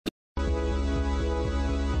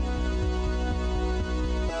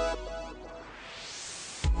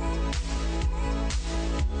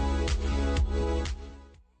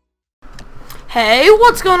Hey,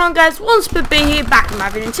 what's going on, guys? One Spit B here, back in my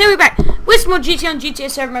video. And today we're back with some more GTA on GTA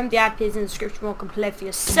server. Remember, the IP is in the description. You can play for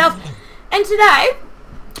yourself. And today,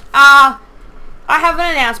 I have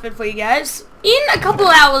an announcement for you guys. In a couple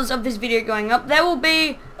hours of this video going up, there will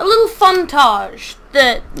be a little FUNTAGE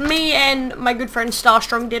that me and my good friend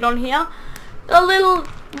Starstrong did on here. A little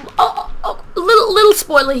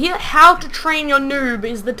spoiler here. How to Train Your Noob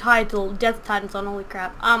is the title. Death Titans on. Holy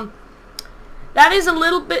crap. That is a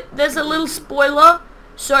little bit, there's a little spoiler,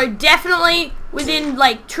 so definitely within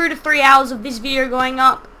like 2 to 3 hours of this video going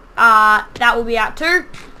up, that will be out too.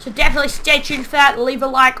 So definitely stay tuned for that. Leave a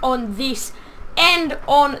like on this and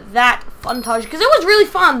on that FUNTAGE, because it was really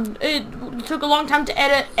fun. It took a long time to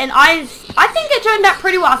edit, and I think it turned out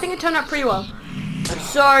pretty well.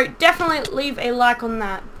 So definitely leave a like on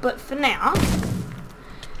that. But for now,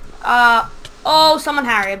 oh, someone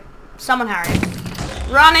Harry,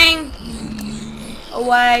 running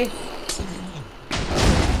away.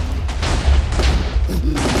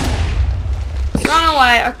 Run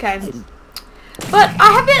away, okay. But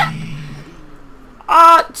I have been,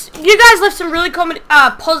 you guys left some really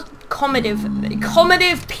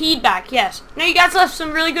comedic feedback, yes. No, you guys left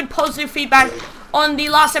some really good positive feedback on the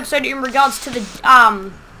last episode in regards to the,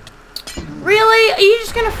 really? Are you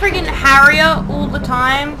just gonna friggin' Harrier all the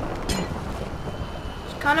time?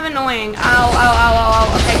 It's kind of annoying.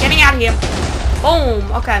 Ow. Okay, getting out of here.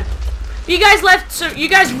 Boom. Okay. You guys left, so you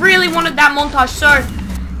guys really wanted that montage, so,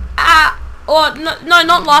 or no,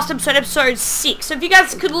 not last episode, episode 6. So if you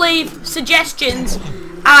guys could leave suggestions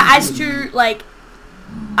as to like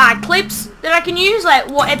clips that I can use, like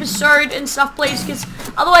what episode and stuff, please, because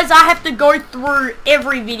otherwise I have to go through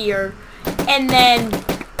every video, and then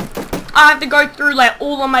I have to go through like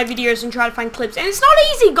all of my videos and try to find clips, and it's not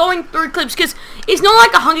easy going through clips because it's not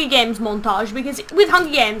like a Hunger Games montage, because with Hunger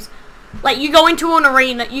Games, like, you go into an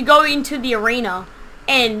arena, the arena,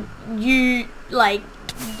 and you, like,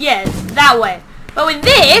 yeah, that way. But with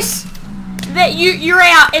this, that you're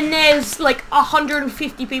out, and there's, like,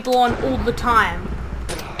 150 people on all the time.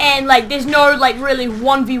 And, like, there's no, like, really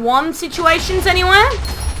 1v1 situations anywhere.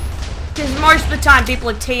 Because most of the time people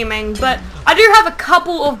are teaming. But I do have a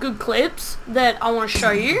couple of good clips that I want to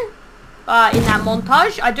show you in that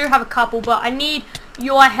montage. I do have a couple, but I need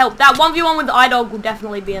your help. That 1v1 with the iDog will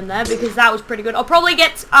definitely be in there, because that was pretty good. I'll probably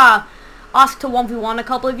get asked to 1v1 a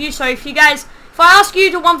couple of you, so if I ask you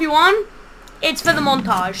to 1v1, it's for the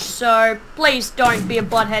montage, so please don't be a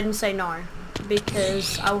butthead and say no,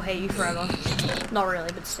 because I will hate you forever. Not really,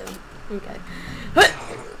 but still. Okay.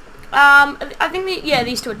 I think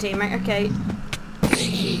these two are teammates. Okay.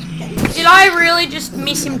 Did I really just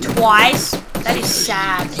miss him twice? That is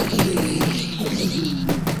sad.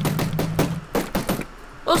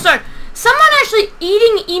 Also, someone actually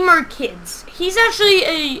eating emo kids. He's actually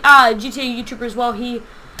a GTA YouTuber as well. He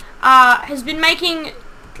has been making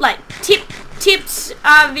like tips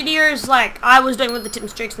videos, like I was doing with the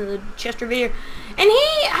tips, tricks, and the Chester video. And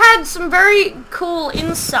he had some very cool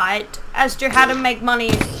insight as to how to make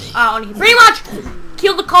money on here. Pretty much,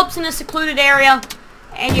 kill the cops in a secluded area,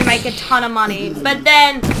 and you make a ton of money. But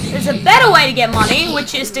then there's a better way to get money,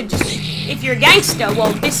 which is to just, if you're a gangster,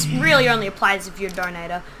 well, this really only applies if you're a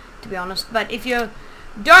donator, to be honest. But if you're a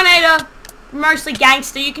donator, mostly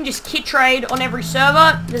gangster, you can just kit trade on every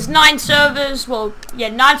server. There's 9 servers, well, yeah,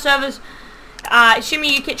 9 servers.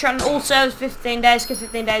 Assuming you kit trade on all servers 15 days, because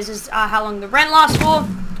 15 days is how long the rent lasts for.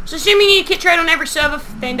 So assuming you kit trade on every server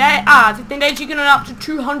 15 days, you can earn up to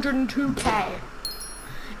 202k.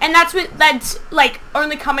 And that's like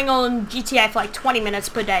only coming on GTA for like 20 minutes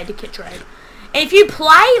per day to kit trade. And if you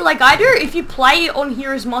play like I do, if you play on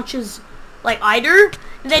here as much as like I do,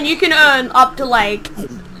 then you can earn up to like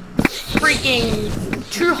freaking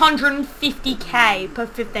 250k per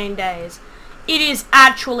 15 days. It is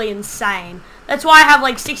actually insane. That's why I have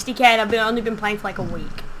like 60k, and I've only been playing for like a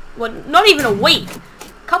week. Well, not even a week.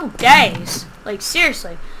 A couple days. Like,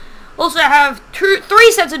 seriously. Also, I have 3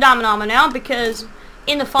 sets of diamond armor now, because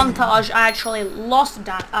in the FUNTAGE, I actually lost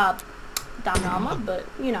diamond armor, but,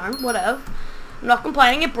 you know, whatever. I'm not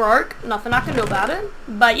complaining, it broke. Nothing I can do about it.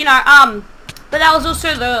 But, you know, but that was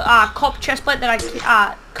also the cop chestplate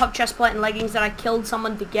that cop chestplate and leggings that I killed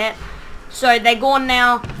someone to get. So they're gone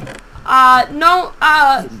now.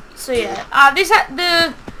 So yeah,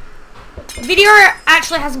 the video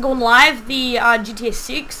actually hasn't gone live. The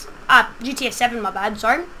GTA 7, my bad,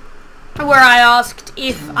 sorry. Where I asked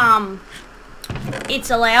if it's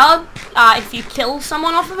allowed if you kill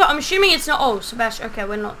someone off of it. I'm assuming it's not. Oh, Sebastian. Okay,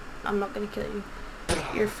 I'm not gonna kill you.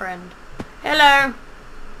 You're a friend. Hello.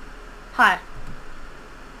 Hi.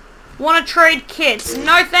 Want to trade kits?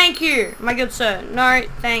 No, thank you, my good sir. No,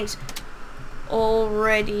 thanks.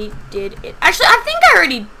 already did it. Actually, I think I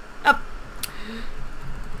already...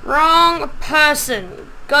 wrong person.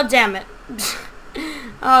 God damn it.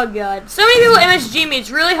 Oh god. So many people MSG me, it's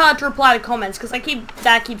really hard to reply to comments because that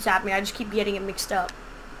keeps happening. I just keep getting it mixed up.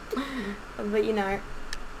 But you know.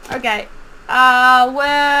 Okay.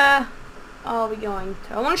 Where are we going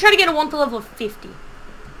to? I want to try to get a 1 to level of 50.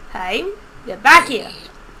 Hey, get back here.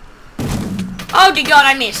 Oh dear god,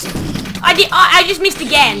 I missed. I just missed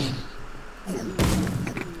again.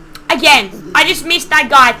 Again. I just missed that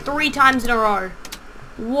guy 3 times in a row.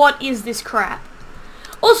 What is this crap?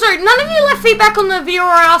 Also, none of you left feedback on the video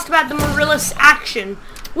where I asked about the Marillis action.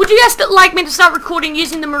 Would you guys like me to start recording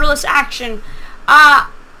using the Marillis action?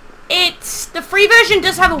 The free version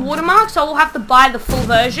does have a watermark, so I will have to buy the full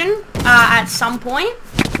version at some point.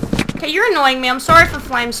 Okay, you're annoying me. I'm sorry for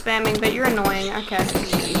flame spamming, but you're annoying. Okay.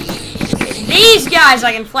 These guys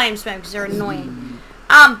I can flame spam because they're annoying.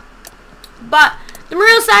 But the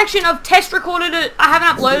Marillis action of test recorded it. I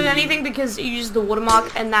haven't uploaded anything because it uses the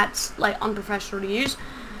watermark, and that's like unprofessional to use.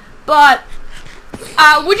 But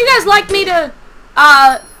would you guys like me to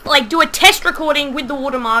like do a test recording with the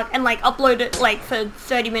watermark and like upload it like for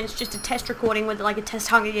 30 minutes, just a test recording with like a test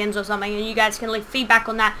Hunger Games or something, and you guys can leave feedback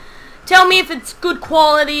on that. Tell me if it's good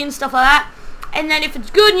quality and stuff like that. And then if it's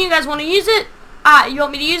good and you guys want to use it, you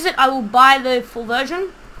want me to use it, I will buy the full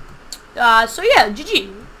version. So yeah, GG.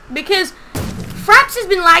 Because Fraps has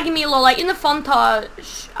been lagging me a lot. Like in the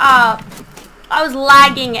FUNTAGE, I was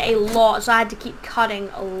lagging a lot, so I had to keep cutting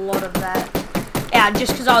a lot of that out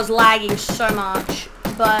just because I was lagging so much.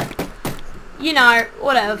 But you know,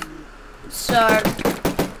 whatever. So,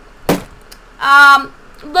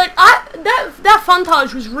 but that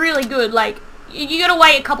FUNTAGE was really good. Like you gotta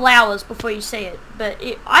wait a couple hours before you see it. But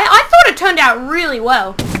I thought it turned out really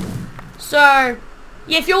well. So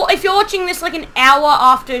yeah, if you're watching this like an hour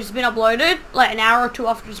after it's been uploaded, like an hour or 2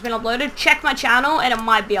 after it's been uploaded, check my channel and it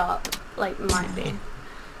might be up. Like, might be.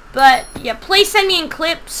 But yeah, please send me in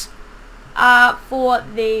clips for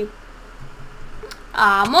the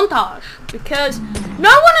montage, because no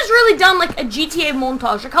one has really done like a GTA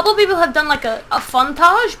montage. A couple of people have done like a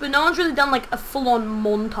FUNTAGE, but no one's really done like a full-on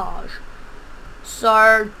montage.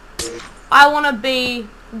 So I want to be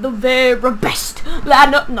the very best.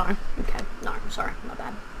 No, okay, no, sorry, my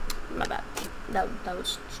bad. That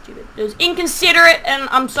was stupid. It was inconsiderate, and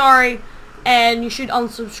I'm sorry. And you should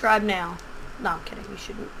unsubscribe now. No, I'm kidding. You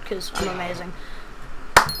shouldn't, because I'm amazing.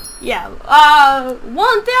 Yeah,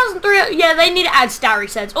 1,300. Yeah, they need to add stat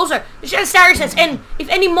resets. Also, they should add stat resets. And if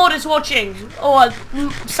any mod is watching, or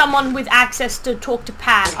someone with access to talk to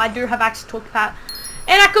Pat, I do have access to talk to Pat.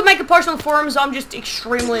 And I could make a post on the forums. I'm just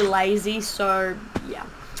extremely lazy, so yeah.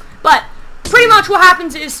 But pretty much what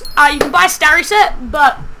happens is you can buy a stat reset,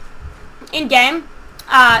 but in game,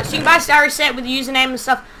 so you can buy a stat reset with the username and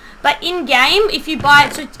stuff. But in game, if you buy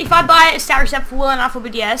it, so if I buy a stat reset for Will and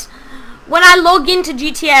Alphabet DS, when I log into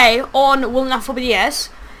GTA on Will and Alphabet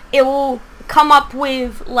DS, it will come up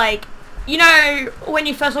with like, you know, when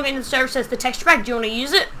you first log into the server, it says the texture pack. Do you want to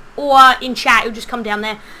use it? Or in chat, it will just come down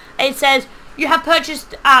there. It says you have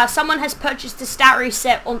purchased. Someone has purchased a stat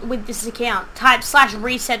reset with this account. Type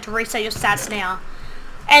 /reset to reset your stats now.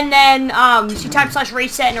 And then so you type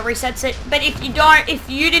 /reset and it resets it. But if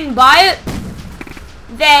you didn't buy it,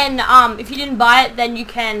 then then you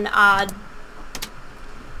can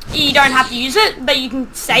you don't have to use it, but you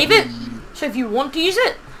can save it. So if you want to use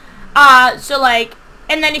it, so like,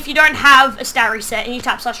 and then if you don't have a stat reset and you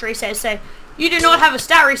type /reset, say you do not have a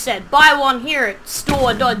stat reset, buy one here at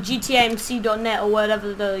store.gtamc.net or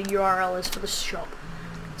whatever the URL is for the shop.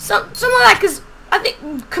 Something like that, because I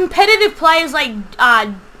think competitive players like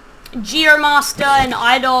Geomaster and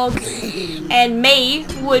iDog and me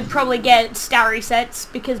would probably get stat resets,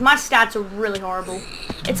 because my stats are really horrible.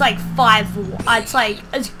 It's like 5. It's like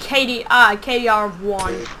it's KDR of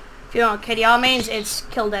 1. If you don't know what KDR means, it's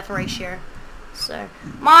kill death ratio. So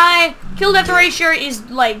my kill death ratio is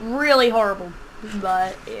like really horrible.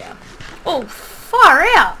 But yeah. Oh, far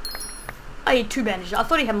out! I had 2 bandages. I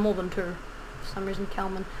thought he had more than 2 for some reason,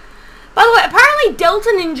 Kalman. By the way, apparently Delta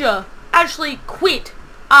Ninja actually quit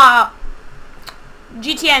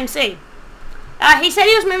GTAMC. He said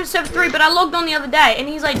he was moving to server 3, but I logged on the other day, and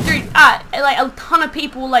he's like, dude, like a ton of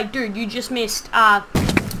people were like, dude, you just missed Delta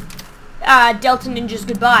Ninja's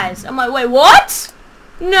goodbyes. I'm like, wait, what?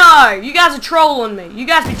 No, you guys are trolling me. You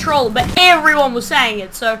guys be trolling, but everyone was saying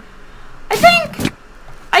it. So I think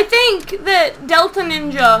that Delta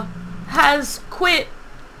Ninja has quit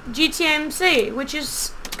GTAMC, which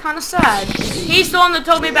is kind of sad. He's the one that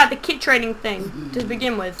told me about the kit trading thing to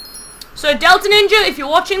begin with. So Delta Ninja, if you're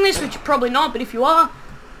watching this, which you're probably not, but if you are,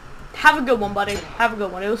 Have a good one, buddy. Have a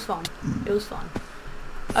good one. It was fun. It was fun.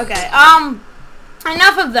 Okay,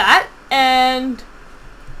 enough of that, and,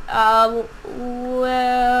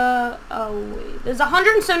 where are we? There's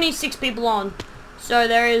 176 people on, so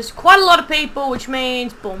there is quite a lot of people, which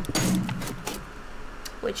means, boom.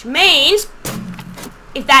 Which means,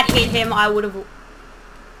 if that hit him, I would have...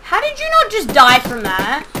 How did you not just die from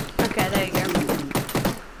that? Okay, there you go.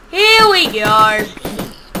 Here we go.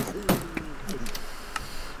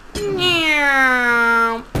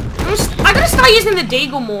 I gotta start using the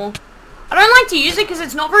deagle more. I don't like to use it because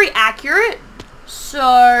it's not very accurate.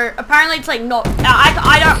 So apparently it's like not.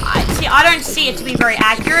 I don't see it to be very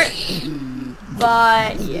accurate.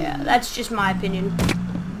 But yeah, that's just my opinion.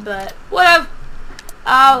 But whatever.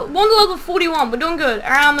 One to level 41. We're doing good.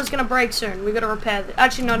 Our armor's gonna break soon. We gotta repair it.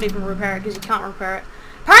 Actually, not even repair it because you can't repair it.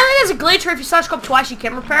 Apparently there's a glitch where if you slash cop twice you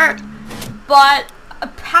can repair it. But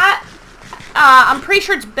I'm pretty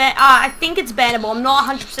sure it's I think it's bannable. I'm not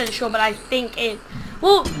 100% sure, but I think it.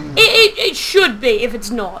 Well, it should be if it's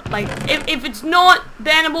not. Like, if it's not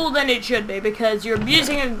bannable, then it should be because you're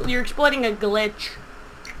you're exploiting a glitch.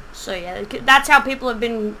 So yeah, that's how people have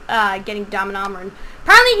been getting diamond armor. And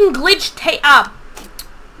apparently you can glitch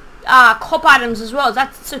cop items as well.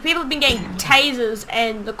 So people have been getting tasers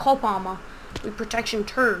and the cop armor with protection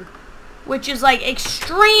too, which is like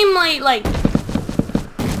extremely like.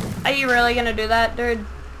 Are you really gonna do that, dude?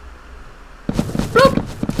 Bloop.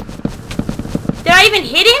 Did I even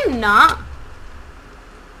hit him? Nah.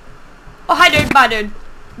 Oh, hi, dude. Bye, dude.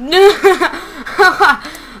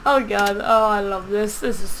 Oh, God. Oh, I love this.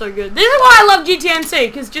 This is so good. This is why I love GTAMC,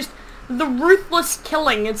 because just the ruthless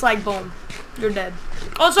killing. It's like, boom. You're dead.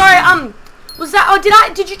 Oh, sorry. Was that... Oh,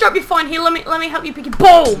 did you drop your phone? Here, let me help you pick it.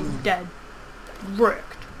 Boom. Dead.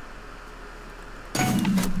 Wrecked.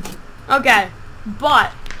 Okay.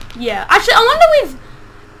 But, yeah. Actually, I wonder with...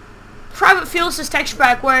 Private Fearless's texture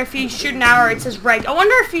pack where if you shoot an arrow it says wrecked. I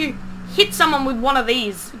wonder if you hit someone with one of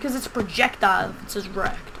these because it's a projectile it says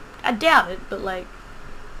wrecked. I doubt it, but like,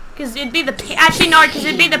 because it'd be the actually no, because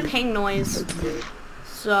it'd be the ping noise.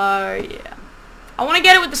 So yeah, I want to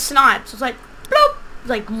get it with the snipe. So it's like bloop, it's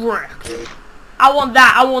like wrecked. I want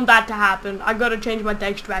that to happen. I gotta change my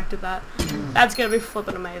texture pack to that. That's gonna be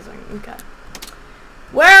flipping amazing. Okay,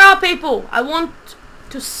 where are people? I want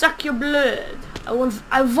to suck your blood. I want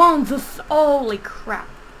the holy crap.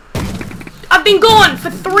 I've been gone for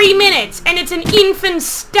 3 minutes and it's an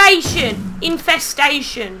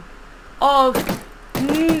infestation of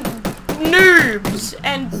noobs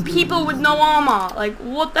and people with no armor. Like,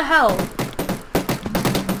 what the hell?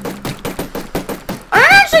 I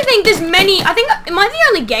don't actually think there's many. I think, am I the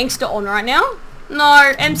only gangster on right now?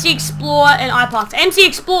 No, MC Explorer and iPath. MC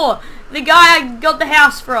Explorer, the guy I got the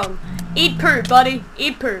house from. Eat poop, buddy.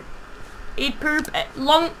 Eat poop. Eat poop,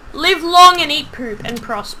 live long and eat poop and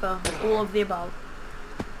prosper. All of the above.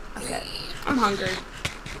 Okay, I'm hungry.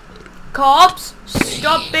 Cops,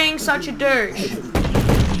 stop being such a douche.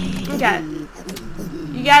 Okay.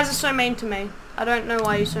 You guys are so mean to me. I don't know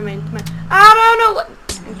why you're so mean to me. I don't know what...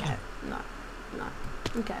 Okay, no.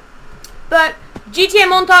 Okay. But, GTA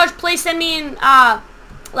Montage, please send me in,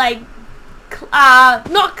 like,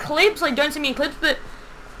 not clips, like, don't send me in clips, but,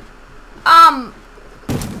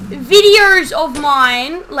 videos of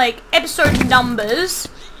mine, like episode numbers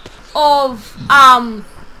of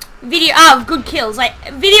good kills, like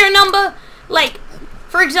video number, like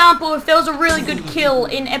for example if there was a really good kill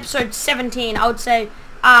in episode 17 I would say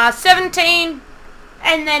 17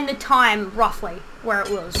 and then the time roughly where it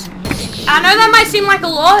was. I know that might seem like a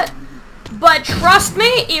lot, but trust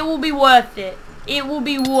me, it will be worth it. It will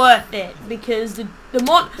be worth it because the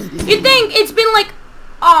you'd think it's been like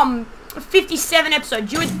 57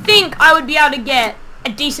 episodes. You would think I would be able to get a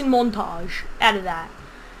decent montage out of that.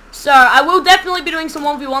 So I will definitely be doing some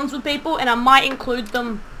 1v1s with people, and I might include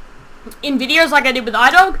them in videos like I did with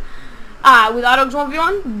iDog, with iDog's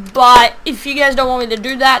 1v1. But if you guys don't want me to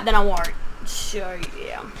do that, then I won't. So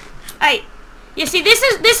yeah. Hey, you see, this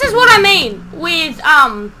is what I mean with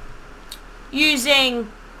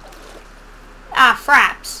using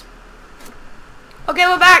fraps. Okay,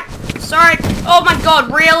 we're back. Sorry. Oh my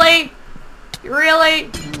God, really?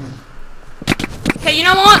 Really? Okay, you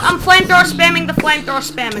know what? I'm flamethrower spamming the flamethrower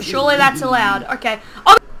spammer. Surely that's allowed. Okay.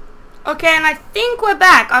 Oh, okay, and I think we're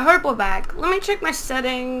back. I hope we're back. Let me check my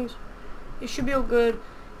settings. It should be all good.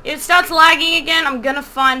 If it starts lagging again, I'm gonna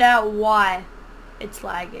find out why it's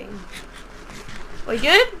lagging. We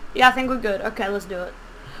good? Yeah, I think we're good. Okay, let's do it.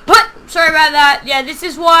 What? Sorry about that. Yeah, this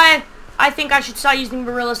is why I think I should start using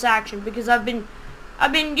Guerrilla's Action, because I've been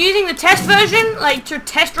using the test version, like, to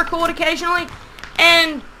test record occasionally,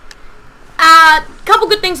 and Couple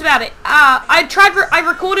good things about it. I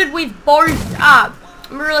recorded with both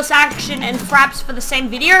Mirrorless Action and Fraps for the same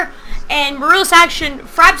video, and Mirrorless Action,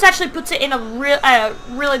 Fraps actually puts it in a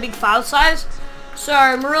really big file size. So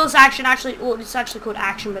Mirrorless Action actually, well, it's actually called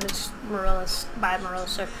Action, but it's Mirrorless by Mirrorless.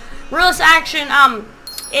 So Mirrorless Action,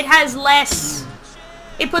 it has less.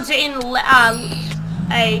 It puts it in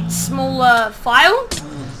a smaller file,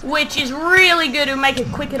 which is really good. It'll make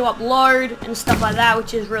it quicker to upload and stuff like that,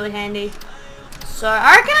 which is really handy. So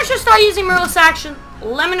I reckon I should start using Mirrorless Action.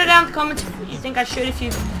 Let me know down in the comments if you think I should, if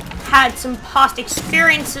you've had some past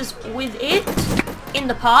experiences with it in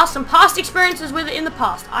the past.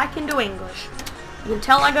 I can do English. You can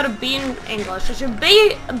tell I got a B in English. So B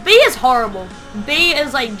is horrible. B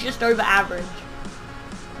is like just over average.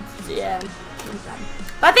 Yeah.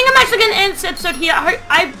 But I think I'm actually going to end this episode here.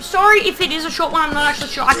 I'm sorry if it is a short one. I'm not actually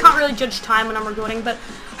sure. I can't really judge time when I'm recording. But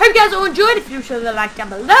hope you guys all enjoyed. If you do, show the like down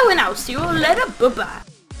below. And I'll see you all later. Bye-bye.